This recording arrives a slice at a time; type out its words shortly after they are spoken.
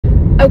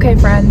Okay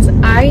friends,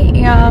 I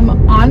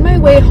am on my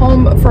way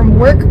home from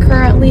work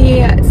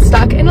currently,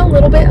 stuck in a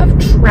little bit of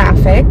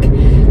traffic,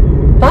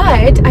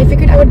 but I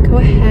figured I would go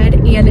ahead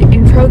and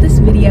intro this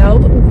video.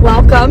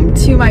 Welcome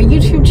to my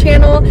YouTube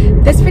channel.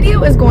 This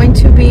video is going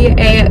to be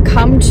a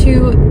come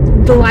to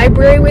the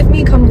library with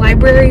me, come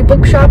library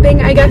book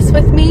shopping, I guess,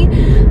 with me.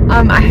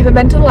 I haven't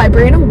been to the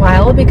library in a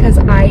while because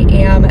I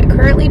am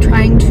currently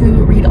trying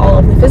to read all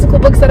of the physical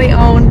books that I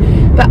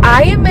own, but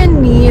I am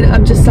in need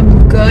of just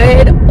some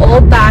good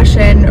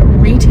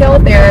old-fashioned retail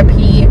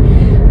therapy,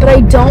 but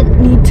I don't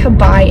need to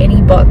buy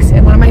any books.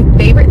 And one of my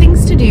favorite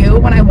things to do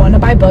when I want to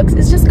buy books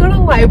is just go to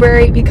the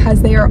library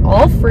because they are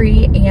all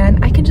free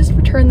and I can just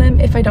return them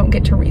if I don't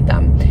get to read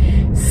them.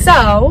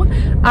 So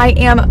I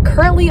am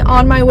currently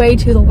on my way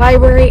to the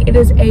library. It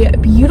is a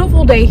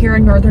beautiful day here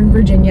in Northern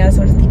Virginia,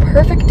 so it is the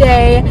perfect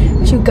day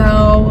to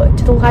go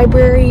to the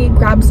library,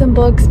 grab some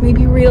books,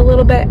 maybe read a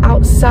little bit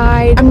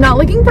outside. I'm not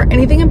looking for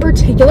anything in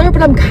particular,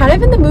 but I'm kind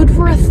of in the mood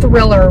for a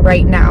thriller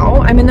right now.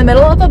 I'm in the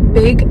middle of a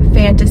big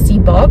fantasy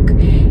book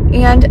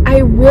and I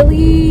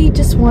really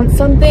just want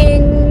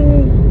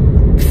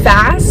something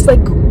fast,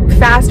 like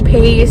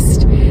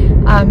fast-paced,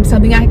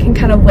 something I can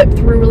kind of whip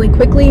through really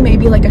quickly,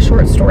 maybe like a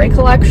short story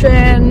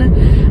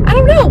collection. I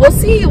don't know, we'll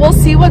see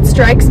what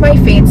strikes my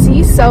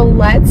fancy. So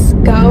let's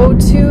go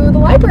to the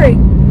library.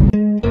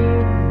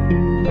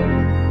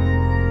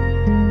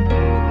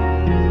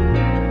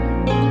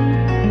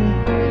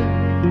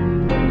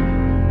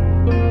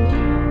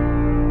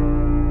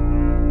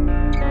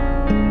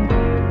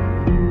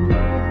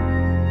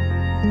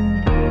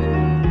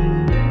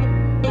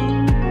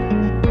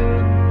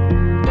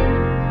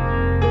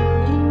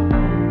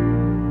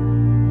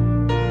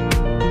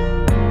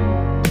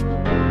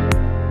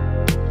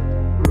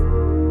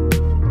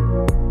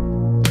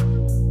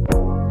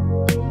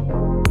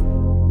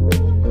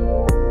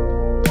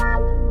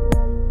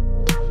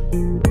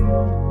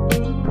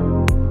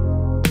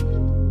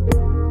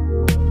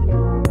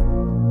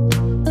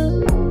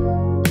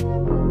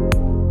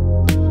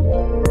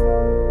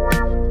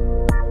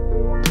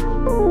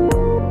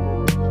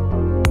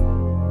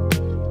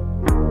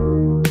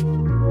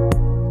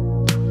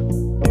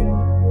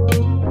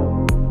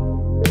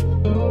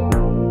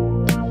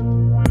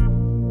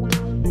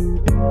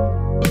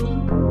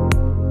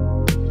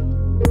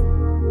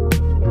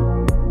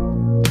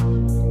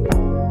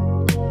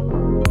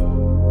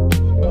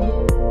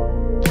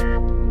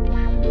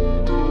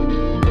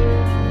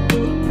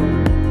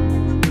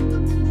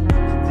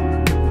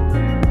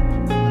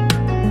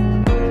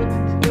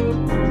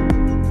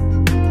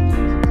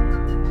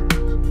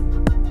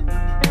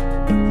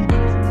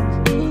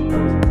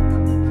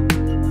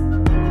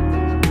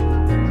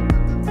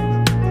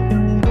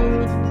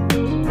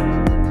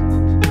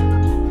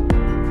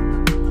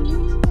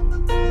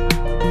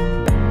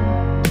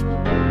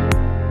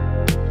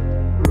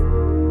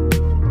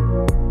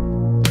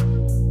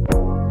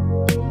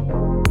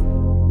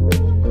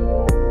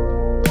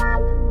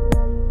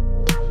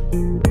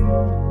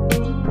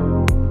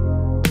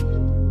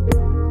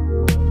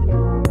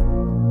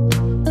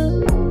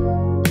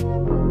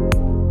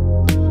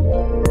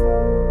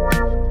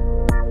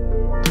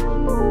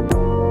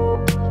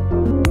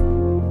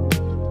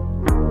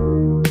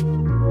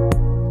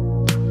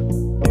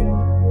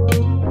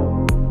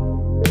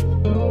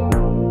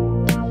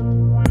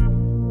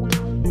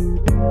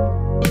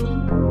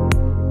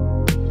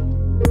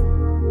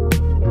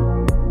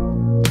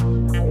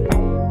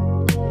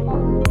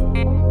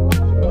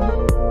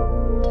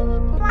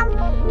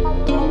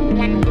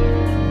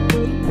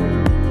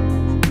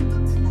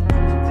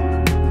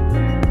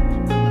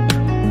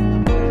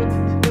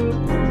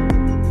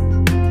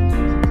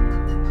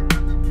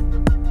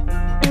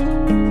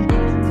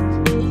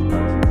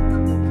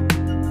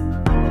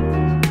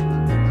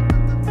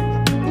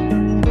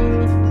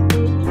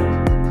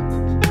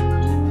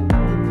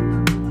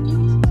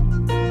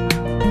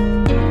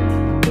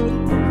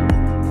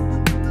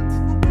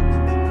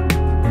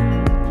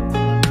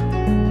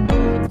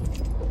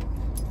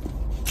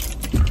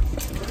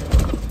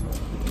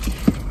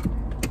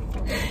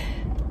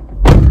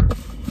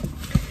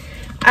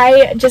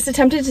 I just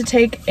attempted to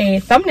take a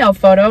thumbnail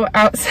photo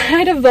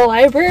outside of the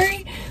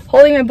library,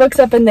 holding my books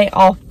up, and they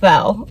all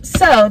fell.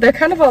 So they're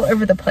kind of all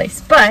over the place,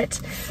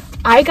 but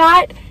I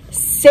got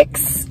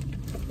 6,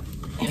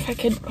 if I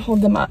could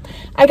hold them up,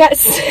 I got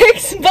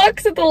 6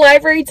 books at the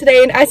library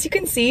today, and as you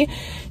can see,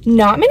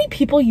 not many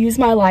people use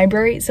my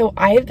library, so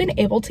I have been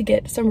able to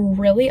get some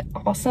really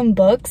awesome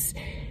books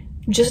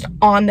just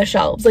on the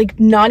shelves, like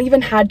not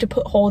even had to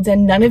put holds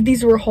in. None of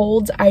these were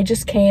holds. I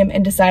just came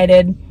and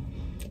decided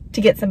to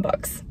get some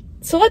books.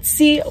 So let's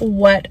see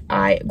what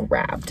I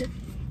grabbed.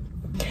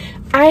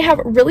 I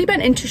have really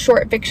been into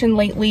short fiction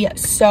lately,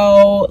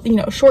 so you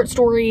know, short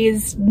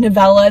stories,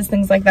 novellas,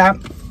 things like that.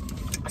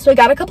 So I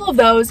got a couple of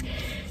those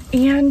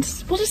and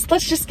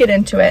let's just get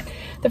into it.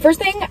 The first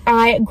thing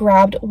I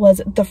grabbed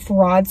was The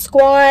Fraud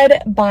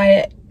Squad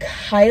by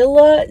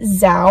Kyla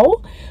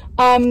Zhao.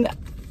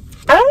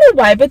 I don't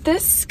know why, but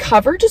this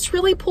cover just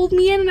really pulled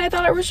me in and I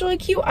thought it was really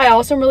cute. I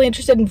also am really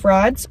interested in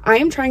frauds. I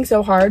am trying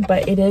so hard,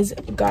 but it is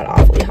god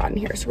awfully hot in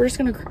here. So we're just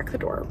gonna crack the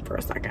door for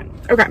a second.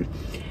 Okay.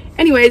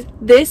 Anyways,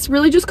 this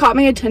really just caught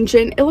my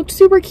attention. It looked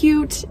super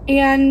cute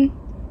and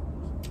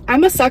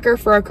I'm a sucker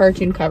for a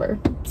cartoon cover.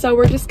 So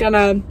we're just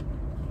gonna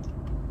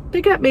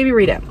pick it up, maybe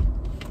read it.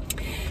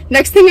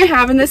 Next thing I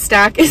have in this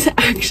stack is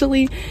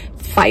actually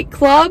Fight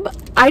Club.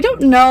 I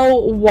don't know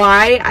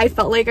why I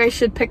felt like I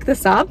should pick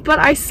this up, but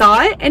I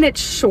saw it and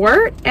it's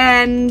short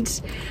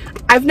and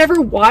I've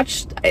never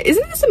watched,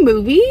 isn't this a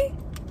movie?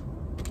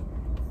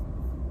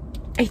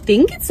 I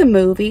think it's a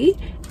movie.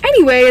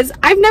 Anyways,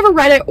 I've never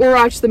read it or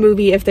watched the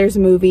movie if there's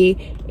a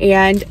movie,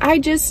 and I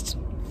just,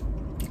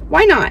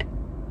 why not?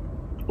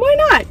 Why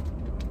not?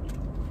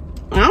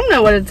 I don't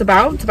know what it's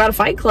about. It's about a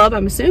fight club,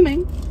 I'm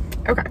assuming.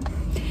 Okay.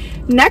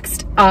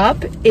 Next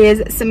up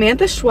is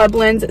Samantha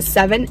Schweblin's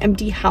 7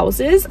 Empty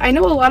Houses. I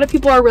know a lot of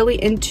people are really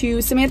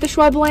into Samantha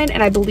Schweblin,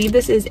 and I believe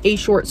this is a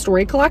short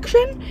story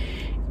collection.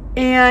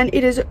 And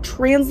it is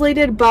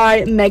translated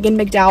by Megan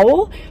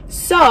McDowell.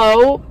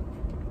 So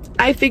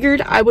I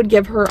figured I would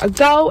give her a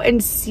go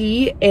and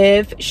see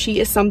if she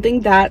is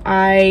something that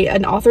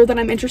an author that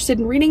I'm interested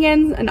in reading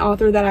in, an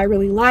author that I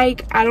really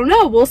like. I don't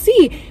know, we'll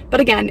see. But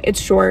again, it's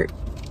short.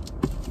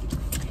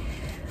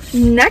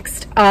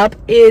 Next up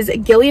is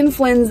Gillian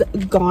Flynn's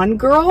Gone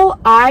Girl.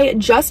 I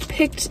just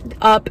picked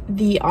up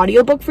the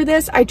audiobook for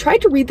this. I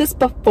tried to read this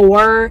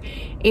before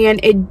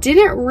and it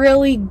didn't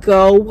really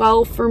go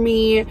well for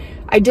me.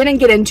 I didn't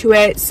get into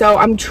it, so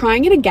I'm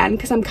trying it again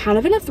because I'm kind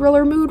of in a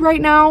thriller mood right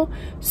now.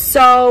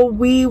 So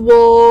we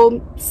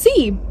will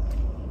see.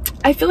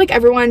 I feel like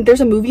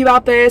there's a movie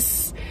about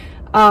this,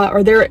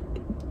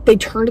 they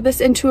turned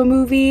this into a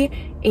movie,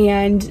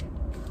 and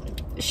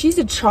she's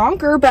a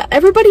chonker, but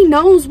everybody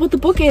knows what the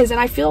book is, and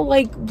I feel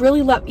like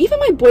really even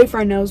my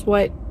boyfriend knows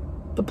what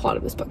the plot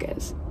of this book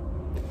is,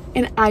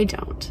 and I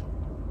don't.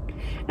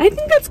 And I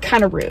think that's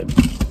kind of rude.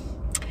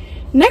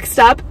 Next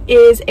up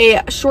is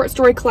a short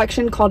story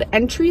collection called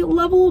Entry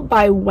Level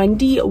by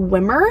Wendy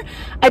Wimmer.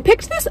 I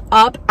picked this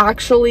up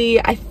actually,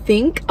 I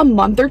think a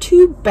month or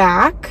two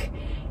back,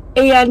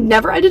 and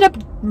never ended up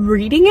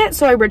reading it,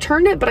 so I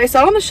returned it, but I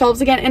saw it on the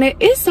shelves again, and it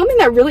is something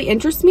that really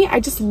interests me.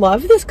 I just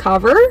love this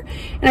cover,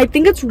 and I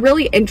think it's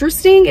really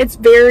interesting. It's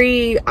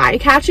very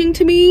eye-catching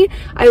to me.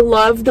 I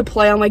love the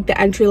play on like the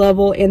entry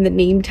level and the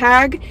name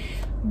tag,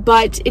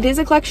 but it is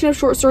a collection of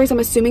short stories, I'm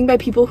assuming, by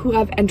people who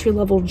have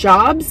entry-level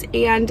jobs,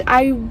 and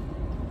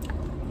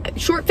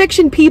short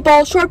fiction,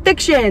 people, short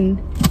fiction,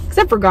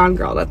 except for Gone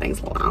Girl, that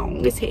thing's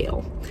long as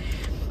hell.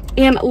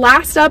 And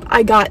last up,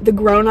 I got The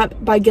Grown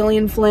Up by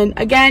Gillian Flynn.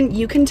 Again,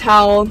 you can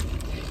tell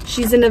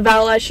she's a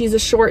novella, she's a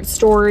short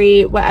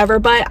story, whatever,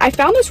 but I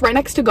found this right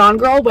next to Gone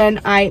Girl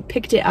when I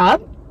picked it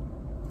up,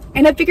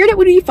 and I figured it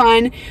would be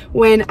fun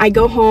when I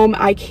go home.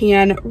 I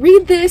can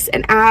read this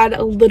and add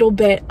a little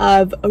bit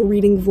of a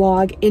reading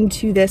vlog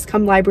into this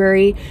come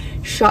library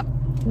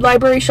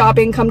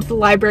shopping, come to the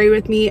library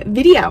with me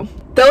video.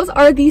 Those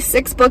are the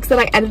 6 books that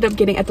I ended up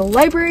getting at the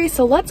library,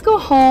 so let's go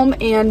home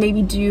and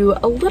maybe do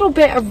a little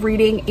bit of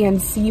reading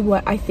and see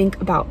what I think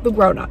about The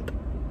Grown Up.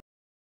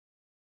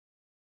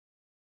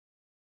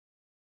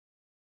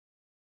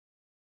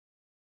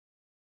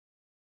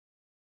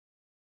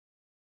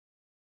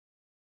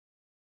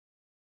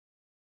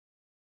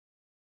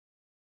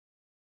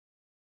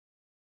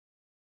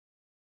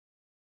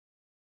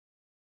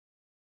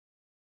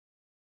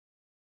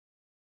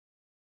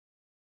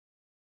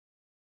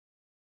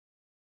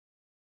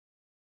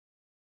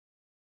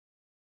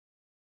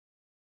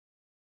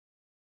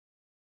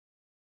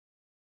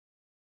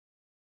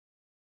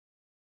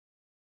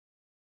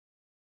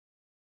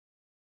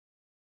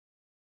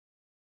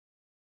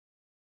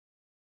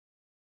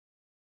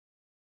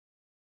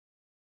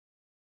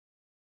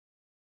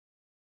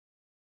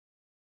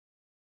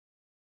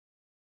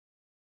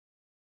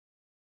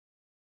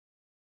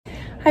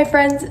 Hi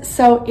friends,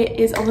 so it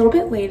is a little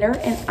bit later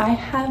and I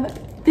have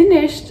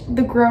finished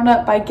The Grown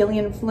Up by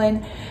Gillian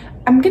Flynn.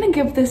 I'm gonna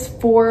give this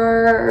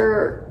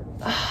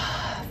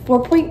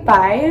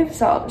 4.5,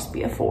 so I'll just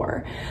be a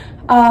 4.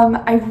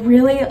 I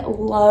really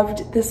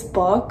loved this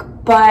book,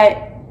 but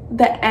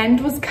the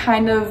end was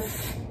kind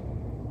of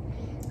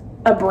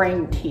a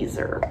brain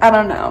teaser. I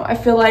don't know, I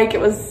feel like it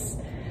was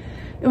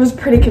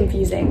pretty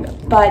confusing,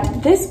 but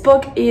this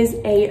book is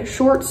a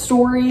short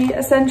story,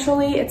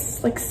 essentially.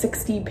 It's like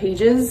 60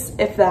 pages,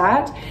 if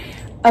that,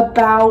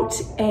 about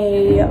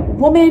a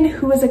woman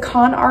who is a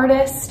con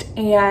artist,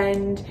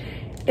 and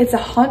it's a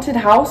haunted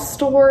house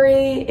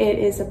story. It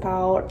is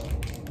about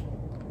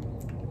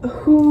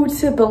who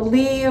to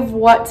believe,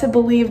 what to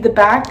believe. The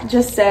back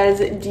just says,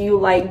 do you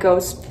like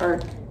ghosts, or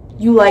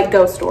you like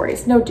ghost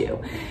stories? No,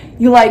 do.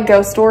 You like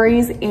ghost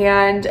stories,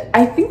 and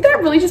I think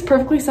that really just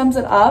perfectly sums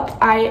it up.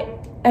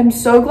 I'm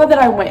so glad that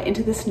I went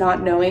into this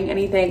not knowing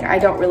anything. I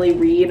don't really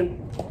read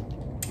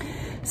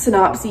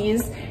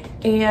synopses,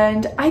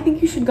 and I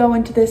think you should go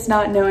into this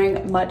not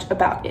knowing much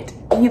about it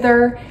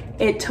either.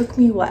 It took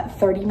me, what,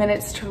 30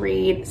 minutes to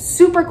read.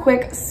 Super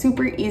quick,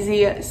 super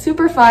easy,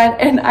 super fun,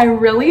 and I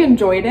really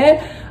enjoyed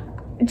it.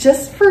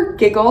 Just for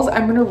giggles,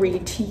 I'm gonna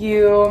read to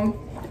you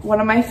one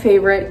of my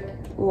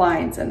favorite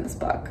lines in this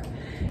book.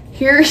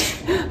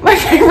 Here's my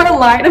favorite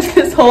line of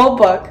this whole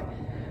book.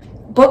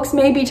 Books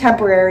may be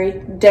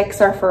temporary,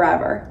 dicks are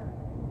forever.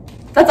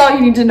 That's all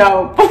you need to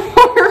know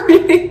before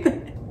reading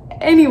this.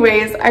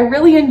 Anyways, I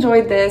really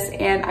enjoyed this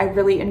and I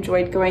really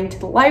enjoyed going to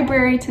the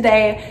library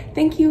today.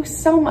 Thank you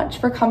so much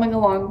for coming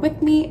along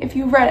with me. If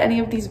you've read any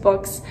of these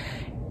books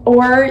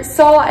or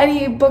saw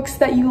any books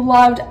that you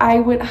loved, I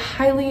would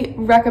highly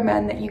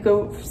recommend that you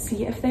go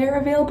see if they're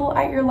available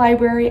at your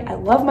library. I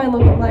love my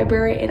local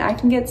library and I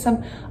can get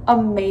some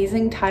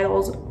amazing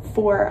titles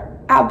for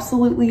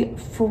absolutely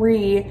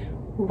free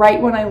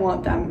right when I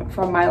want them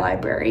from my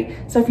library.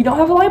 So if you don't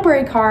have a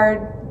library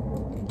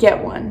card,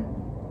 get one.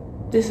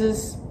 This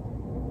is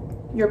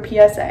your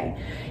PSA.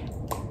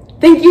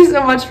 Thank you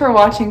so much for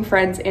watching,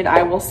 friends, and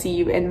I will see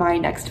you in my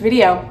next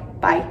video.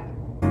 Bye.